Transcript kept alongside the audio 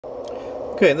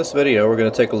Okay, in this video we're going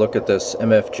to take a look at this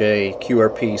MFJ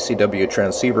QRP CW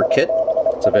Transceiver kit.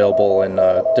 It's available in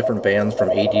different bands from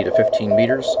 80 to 15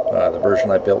 meters. The version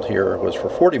I built here was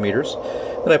for 40 meters,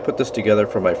 and I put this together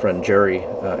for my friend Gerry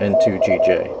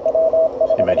N2GJ.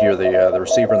 So you might hear the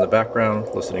receiver in the background,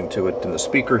 listening to it in the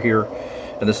speaker here,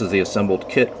 and this is the assembled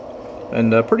kit.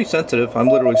 And pretty sensitive. I'm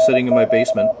literally sitting in my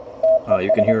basement.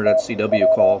 You can hear that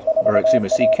CW call, or excuse me,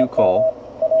 CQ call,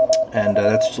 and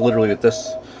that's literally with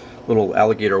this little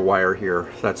alligator wire here.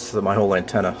 That's my whole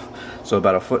antenna. So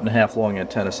about 1.5 foot long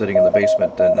antenna sitting in the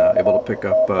basement and able to pick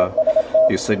up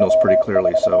these signals pretty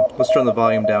clearly. So let's turn the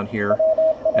volume down here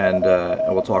and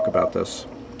we'll talk about this.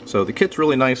 So the kit's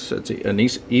really nice. It's an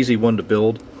easy one to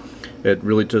build. It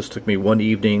really just took me one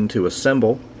evening to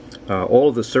assemble. All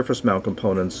of the surface mount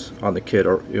components on the kit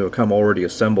are come already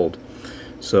assembled.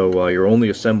 So you're only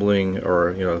assembling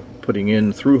or putting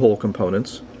in through-hole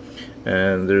components.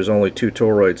 And there's only 2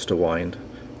 toroids to wind,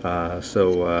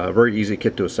 so a very easy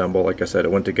kit to assemble. Like I said,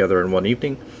 it went together in one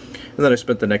evening, and then I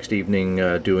spent the next evening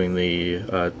doing the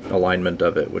alignment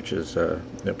of it, which is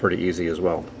pretty easy as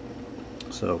well.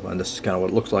 So, and this is kind of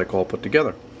what it looks like all put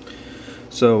together.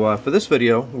 So for this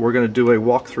video, we're going to do a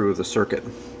walkthrough of the circuit.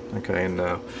 Okay, and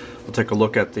we'll take a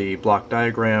look at the block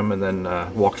diagram and then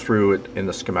walk through it in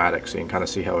the schematic so you can kind of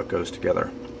see how it goes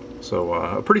together. So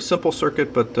a pretty simple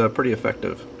circuit, but pretty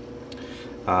effective.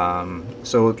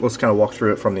 So let's kind of walk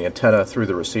through it from the antenna through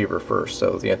the receiver first.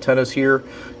 So the antenna's here,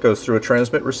 goes through a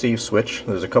transmit-receive switch.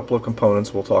 There's a couple of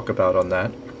components we'll talk about on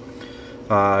that.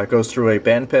 It goes through a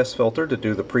bandpass filter to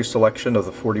do the pre-selection of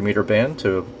the 40-meter band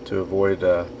to avoid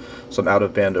some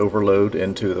out-of-band overload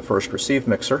into the first receive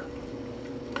mixer.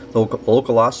 The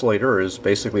local oscillator is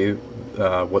basically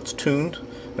what's tuned.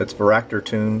 It's Varactor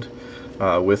tuned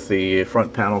with the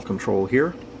front panel control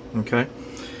here. Okay.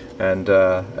 And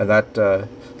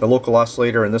the local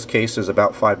oscillator in this case is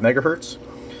about 5 megahertz.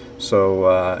 So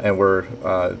and we're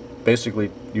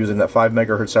basically using that 5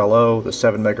 megahertz LO. The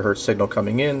 7 megahertz signal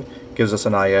coming in gives us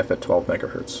an IF at 12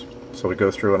 megahertz. So we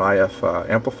go through an IF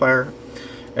amplifier,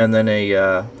 and then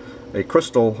a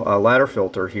crystal ladder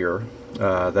filter here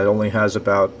that only has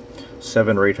about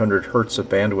 700 or 800 hertz of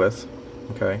bandwidth.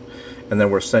 Okay, and then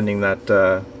we're sending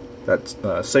that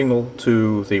signal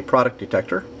to the product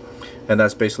detector. And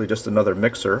that's basically just another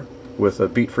mixer with a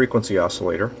beat frequency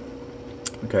oscillator.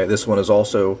 Okay, this one is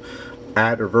also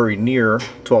at or very near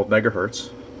 12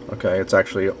 megahertz. Okay, it's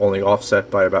actually only offset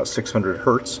by about 600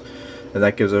 hertz, and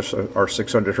that gives us our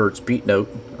 600 hertz beat note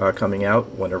coming out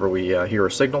whenever we hear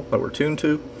a signal that we're tuned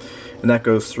to. And that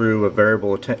goes through a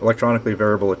electronically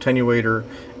variable attenuator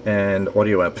and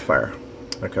audio amplifier.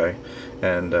 Okay,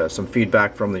 and some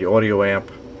feedback from the audio amp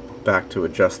back to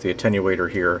adjust the attenuator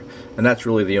here, and that's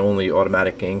really the only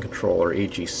automatic gain control or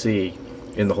AGC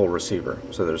in the whole receiver.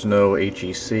 So there's no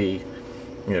AGC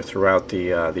throughout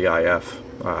the IF,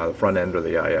 the front end of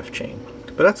the IF chain.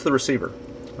 But that's the receiver.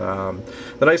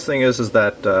 The nice thing is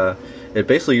that it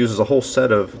basically uses a whole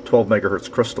set of 12 megahertz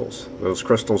crystals. Those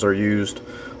crystals are used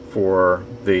for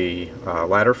the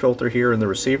ladder filter here in the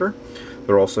receiver.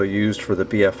 They're also used for the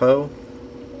BFO.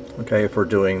 Okay, if we're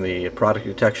doing the product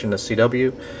detection of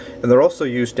CW, and they're also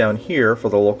used down here for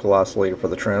the local oscillator for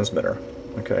the transmitter.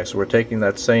 Okay, so we're taking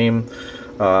that same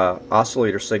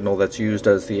oscillator signal that's used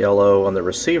as the LO on the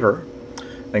receiver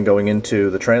and going into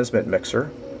the transmit mixer.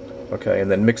 Okay,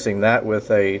 and then mixing that with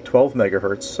a 12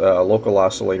 megahertz local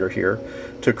oscillator here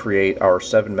to create our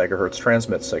 7 megahertz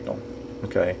transmit signal.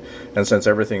 Okay, and since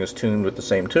everything is tuned with the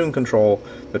same tune control,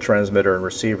 the transmitter and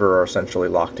receiver are essentially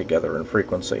locked together in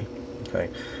frequency. Okay,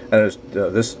 and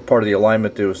this part of the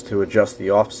alignment is to adjust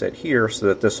the offset here so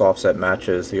that this offset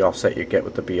matches the offset you get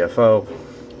with the BFO,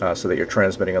 so that you're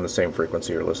transmitting on the same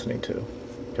frequency you're listening to.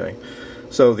 Okay,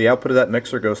 so the output of that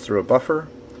mixer goes through a buffer,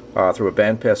 through a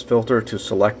bandpass filter to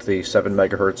select the 7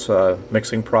 megahertz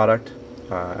mixing product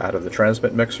out of the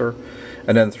transmit mixer,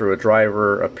 and then through a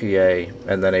driver, a PA,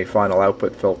 and then a final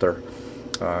output filter,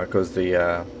 because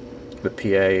the PA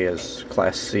is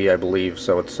Class C, I believe,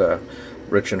 so it's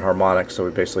rich in harmonics, so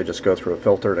we basically just go through a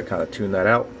filter to kind of tune that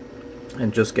out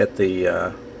and just get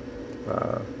the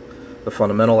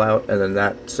fundamental out, and then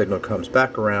that signal comes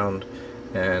back around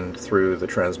and through the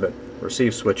transmit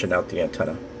receive switch and out the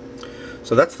antenna.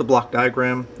 So that's the block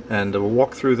diagram, and we'll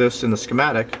walk through this in the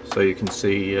schematic so you can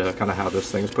see kind of how this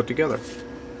thing is put together.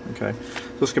 Okay,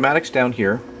 so schematic's down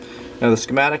here. Now the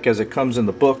schematic as it comes in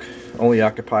the book only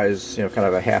occupies kind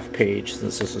of a half page,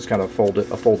 since this is kind of a folded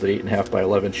 8.5 by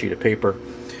 11 sheet of paper.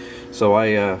 So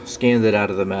I scanned it out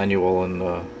of the manual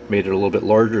and made it a little bit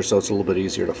larger so it's a little bit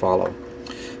easier to follow.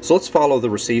 So let's follow the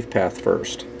receive path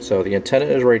first. So the antenna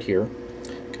is right here.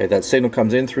 Okay, that signal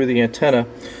comes in through the antenna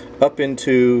up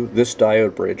into this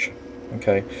diode bridge.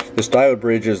 Okay, this diode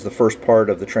bridge is the first part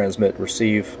of the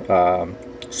transmit-receive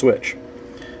switch.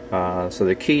 So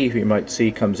the key, you might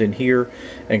see, comes in here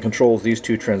and controls these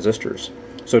two transistors.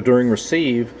 So during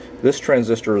receive, this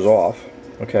transistor is off,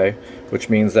 okay, which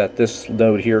means that this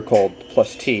node here called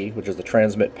plus T, which is the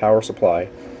transmit power supply,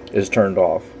 is turned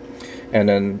off. And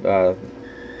then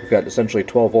we've got essentially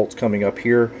 12 volts coming up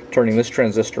here, turning this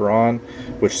transistor on,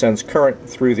 which sends current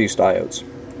through these diodes.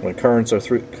 When current is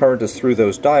through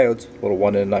those diodes, little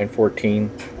 1N914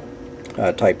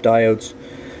 type diodes,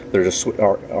 they're just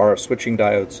RF switching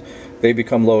diodes, they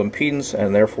become low impedance,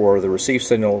 and therefore the receive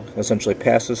signal essentially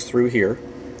passes through here,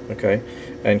 okay,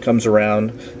 and comes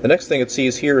around. The next thing it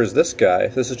sees here is this guy.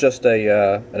 This is just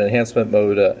an enhancement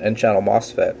mode N-channel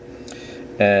MOSFET,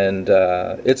 and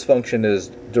its function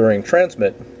is during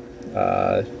transmit,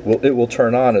 it will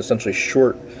turn on, essentially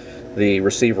short the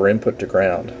receiver input to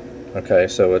ground. Okay,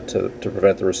 so to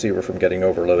prevent the receiver from getting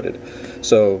overloaded.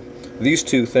 So these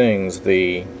two things,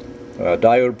 the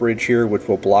diode bridge here, which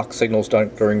will block signals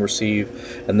during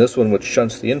receive, and this one, which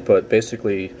shunts the input,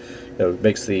 basically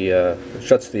makes the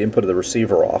shuts the input of the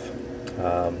receiver off.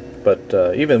 But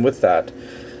even with that,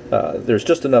 there's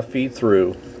just enough feed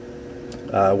through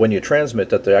when you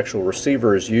transmit that the actual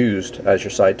receiver is used as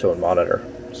your side tone monitor.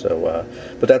 So,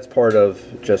 but that's part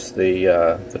of just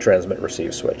the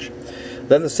transmit-receive switch.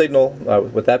 Then the signal,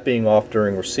 with that being off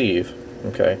during receive,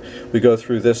 okay, we go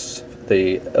through this,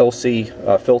 the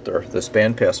LC filter, this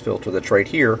bandpass filter that's right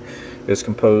here, is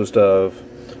composed of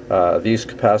these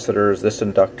capacitors, this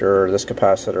inductor, this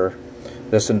capacitor,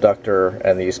 this inductor,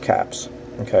 and these caps.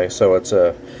 Okay, so it's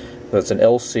an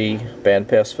LC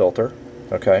bandpass filter.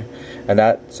 Okay, and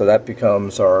that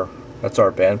becomes that's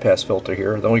our bandpass filter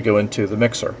here. Then we go into the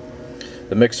mixer.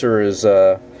 The mixer is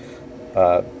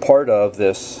part of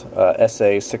this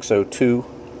SA602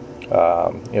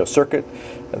 circuit.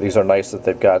 And these are nice that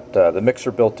they've got the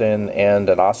mixer built in and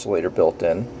an oscillator built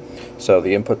in. So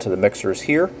the input to the mixer is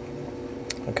here.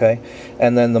 Okay,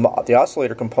 and then the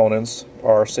oscillator components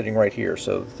are sitting right here.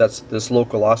 So that's this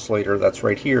local oscillator that's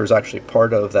right here is actually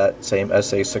part of that same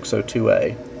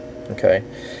SA602A. Okay,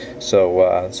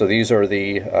 so so these are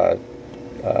the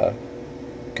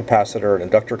capacitor and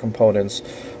inductor components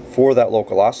for that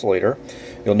local oscillator.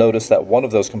 You'll notice that one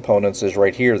of those components is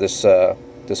right here, this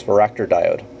Varactor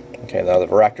diode. Okay, now the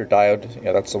Varactor diode,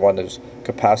 that's the one whose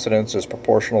capacitance is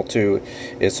proportional to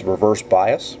its reverse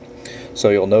bias. So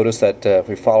you'll notice that if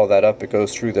we follow that up, it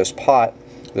goes through this pot.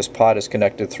 This pot is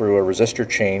connected through a resistor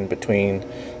chain between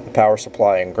the power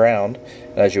supply and ground.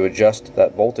 And as you adjust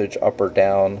that voltage up or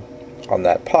down on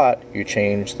that pot, you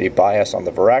change the bias on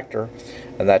the Varactor,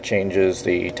 and that changes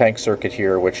the tank circuit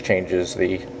here, which changes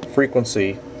the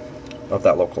frequency of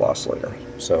that local oscillator.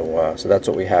 So, so that's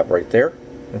what we have right there.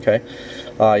 Okay,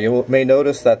 you may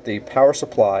notice that the power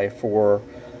supply for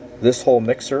this whole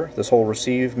mixer, this whole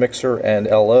receive mixer and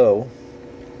LO,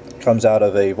 comes out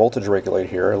of a voltage regulator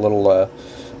here, a little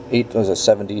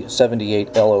 78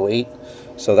 LO8.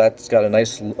 So that's got a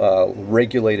nice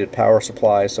regulated power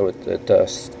supply, so it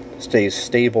stays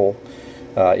stable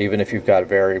even if you've got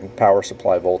varying power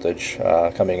supply voltage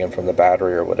coming in from the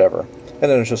battery or whatever. And then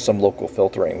there's just some local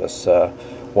filtering, this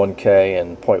 1K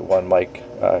and 0.1 mic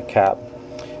cap,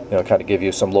 kind of give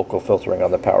you some local filtering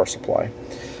on the power supply.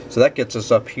 So that gets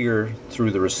us up here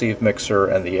through the receive mixer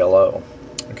and the LO.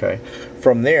 Okay.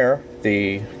 From there,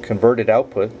 the converted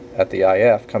output at the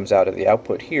IF comes out of the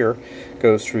output here,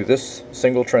 goes through this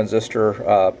single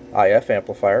transistor IF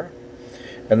amplifier,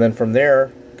 and then from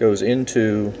there goes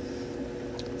into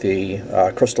the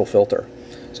crystal filter.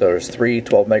 So there's three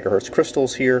 12 megahertz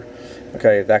crystals here.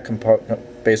 Okay,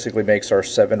 that basically makes our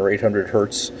 700 or 800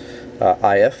 hertz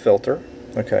IF filter.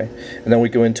 Okay, and then we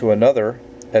go into another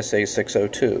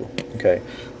SA602. Okay,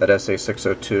 that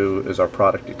SA602 is our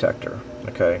product detector.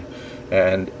 Okay,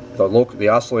 and the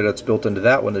oscillator that's built into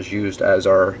that one is used as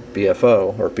our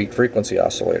BFO, or beat frequency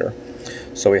oscillator.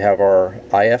 So we have our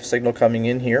IF signal coming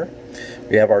in here.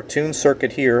 We have our tune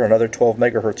circuit here, another 12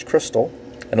 megahertz crystal,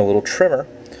 and a little trimmer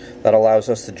that allows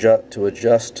us to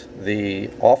adjust the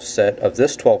offset of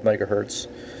this 12 megahertz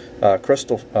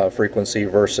crystal frequency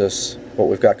versus what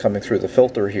we've got coming through the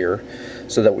filter here,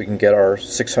 so that we can get our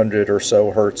 600 or so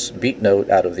hertz beat note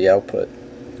out of the output.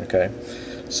 Okay,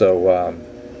 so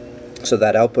so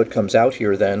that output comes out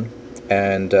here then,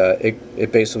 and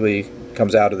it basically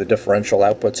comes out of the differential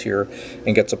outputs here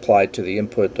and gets applied to the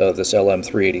input of this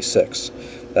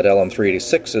LM386. That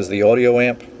LM386 is the audio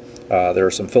amp. There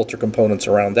are some filter components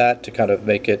around that to kind of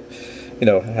make it,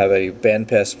 have a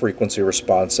bandpass frequency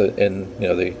response in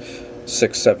the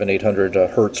 6, 7, 800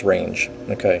 hertz range.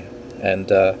 Okay,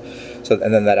 and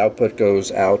and then that output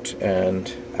goes out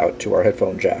and out to our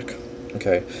headphone jack.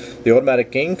 Okay, the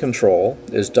automatic gain control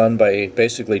is done by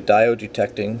basically diode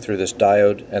detecting through this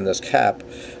diode and this cap,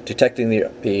 detecting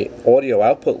the audio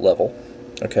output level,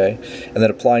 okay, and then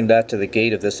applying that to the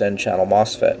gate of this N-channel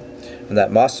MOSFET. And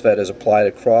that MOSFET is applied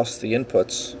across the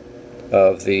inputs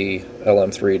of the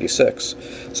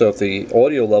LM386. So if the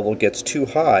audio level gets too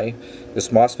high, this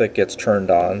MOSFET gets turned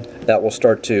on. That will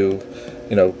start to,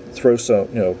 throw some,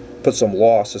 put some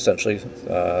loss essentially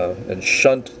and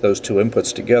shunt those two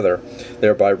inputs together,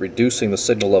 thereby reducing the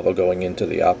signal level going into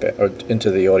the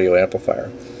audio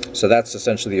amplifier. So that's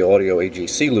essentially the audio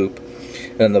AGC loop,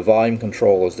 and the volume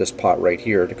control is this pot right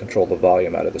here to control the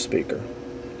volume out of the speaker.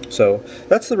 So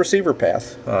that's the receiver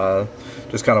path.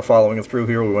 Just kind of following it through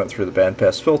here, we went through the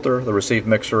bandpass filter, the receive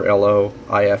mixer, LO,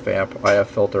 IF amp, IF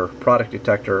filter, product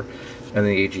detector, and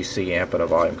the AGC amp and a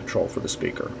volume control for the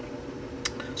speaker.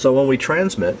 So when we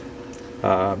transmit,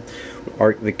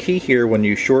 the key here, when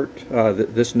you short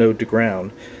this node to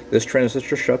ground, this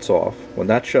transistor shuts off. When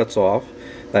that shuts off,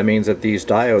 that means that these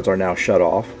diodes are now shut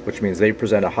off, which means they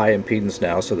present a high impedance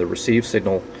now, so the received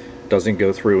signal doesn't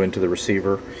go through into the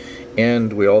receiver.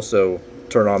 And we also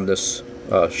turn on this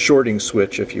shorting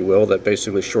switch, if you will, that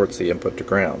basically shorts the input to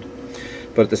ground.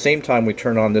 But at the same time, we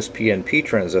turn on this PNP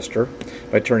transistor.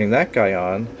 By turning that guy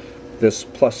on, this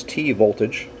plus T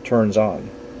voltage turns on.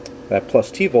 That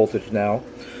plus T voltage now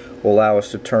will allow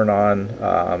us to turn on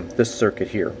this circuit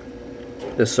here.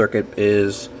 This circuit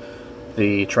is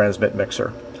the transmit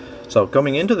mixer. So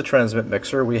coming into the transmit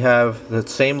mixer, we have the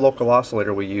same local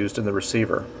oscillator we used in the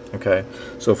receiver. Okay,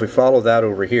 so if we follow that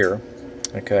over here,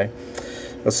 okay,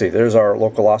 let's see, there's our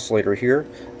local oscillator here.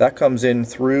 That comes in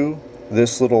through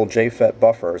this little JFET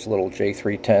buffer, this little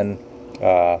J310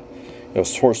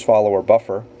 source follower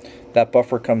buffer. That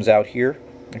buffer comes out here,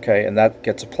 okay, and that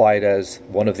gets applied as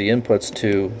one of the inputs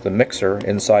to the mixer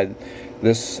inside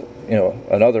this,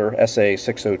 another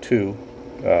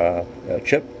SA602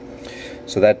 chip.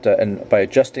 So that, and by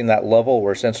adjusting that level, we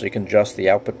essentially can adjust the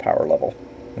output power level.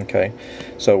 Okay,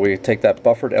 so we take that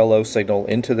buffered LO signal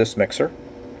into this mixer,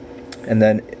 and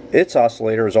then its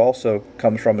oscillator also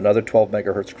comes from another 12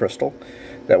 megahertz crystal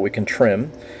that we can trim,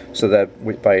 so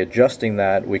that by adjusting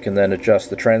that, we can then adjust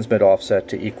the transmit offset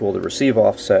to equal the receive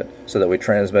offset, so that we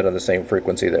transmit on the same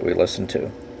frequency that we listen to.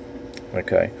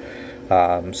 Okay,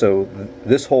 so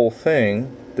this whole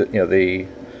thing, the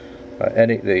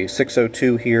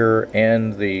 602 here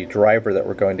and the driver that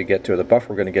we're going to get to, or the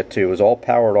buffer we're going to get to, is all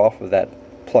powered off of that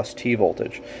plus T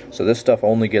voltage. So this stuff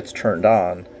only gets turned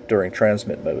on during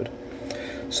transmit mode.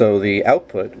 So the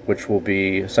output, which will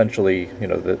be essentially,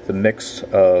 the mix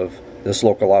of this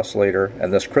local oscillator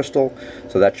and this crystal,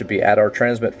 so that should be at our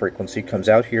transmit frequency, comes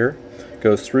out here,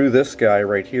 goes through this guy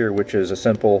right here, which is a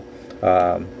simple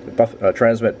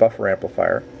transmit buffer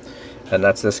amplifier, and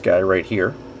that's this guy right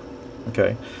here.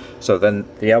 Okay, so then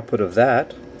the output of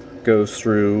that goes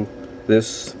through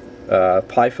this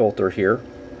pi filter here.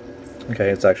 Okay,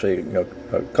 it's actually a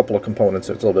couple of components.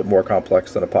 It's a little bit more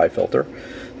complex than a pi filter.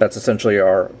 That's essentially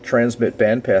our transmit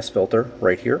bandpass filter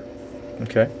right here.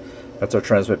 Okay, that's our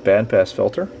transmit bandpass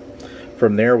filter.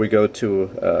 From there we go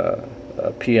to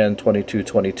a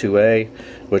PN2222A,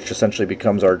 which essentially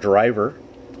becomes our driver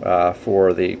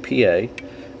for the PA,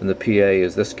 and the PA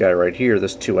is this guy right here,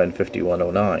 this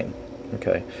 2N5109.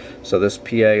 Okay, so this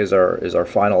PA is our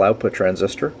final output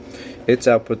transistor. Its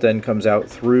output then comes out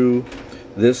through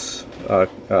this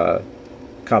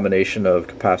combination of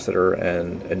capacitor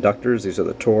and inductors. These are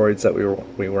the toroids that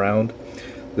we round.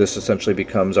 This essentially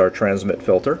becomes our transmit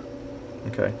filter.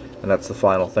 Okay, and that's the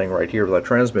final thing right here with our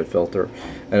transmit filter.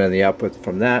 And then the output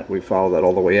from that, we follow that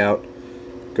all the way out,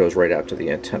 goes right out to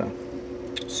the antenna.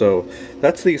 So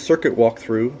that's the circuit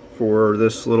walkthrough for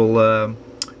this little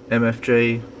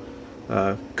MFJ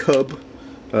Cub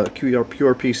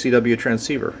QRP CW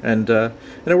transceiver, and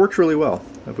it works really well.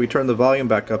 If we turn the volume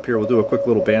back up here, we'll do a quick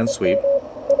little band sweep.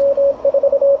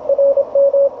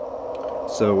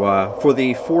 So for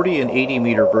the 40 and 80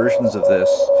 meter versions of this,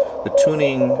 the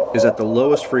tuning is at the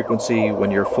lowest frequency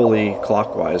when you're fully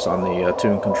clockwise on the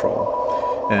tune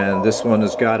control, and this one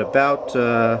has got about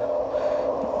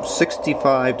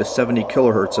 65 to 70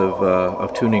 kilohertz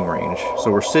of tuning range.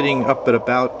 So we're sitting up at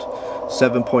about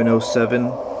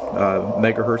 7.07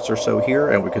 megahertz or so here,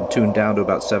 and we can tune down to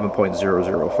about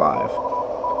 7.005.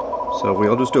 So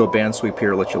we'll just do a band sweep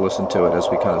here, let you listen to it as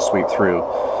we kind of sweep through.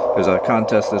 There's a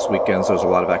contest this weekend, so there's a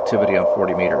lot of activity on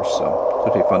 40 meters, so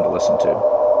it'll be fun to listen to.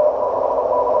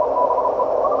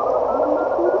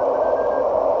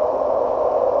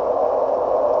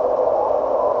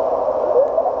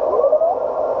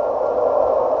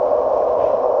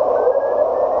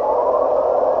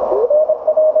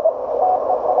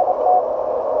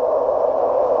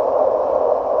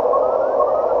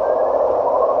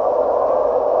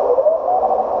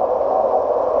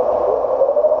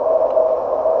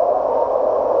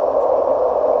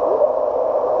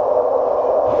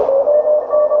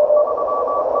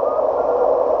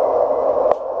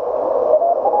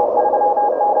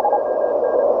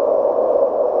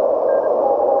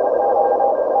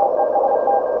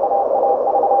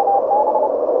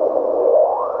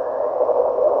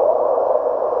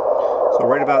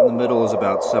 about in the middle is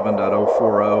about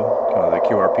 7.040, kind of the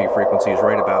QRP frequency is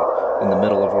right about in the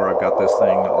middle of where I've got this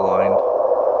thing aligned.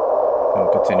 And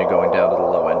we'll continue going down to the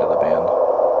low end of the band.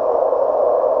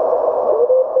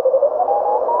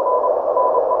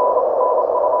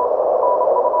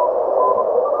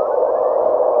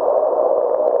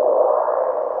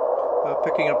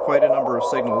 Picking up quite a number of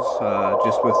signals,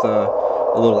 just with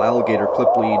a little alligator clip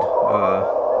lead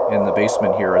in the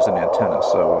basement here as an antenna.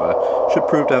 So should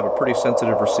prove to have a pretty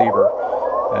sensitive receiver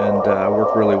and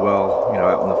work really well,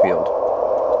 out in the field.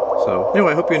 So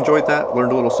anyway, I hope you enjoyed that.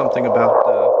 Learned a little something about.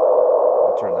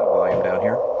 I'll turn that volume down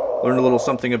here. Learned a little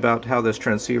something about how this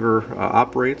transceiver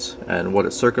operates and what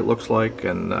its circuit looks like,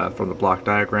 and from the block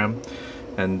diagram.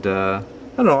 And I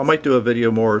don't know, I might do a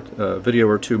video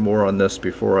or two more on this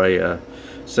before I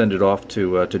send it off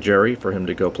to Gerry for him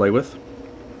to go play with.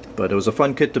 But it was a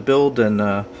fun kit to build and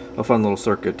a fun little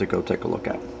circuit to go take a look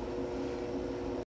at.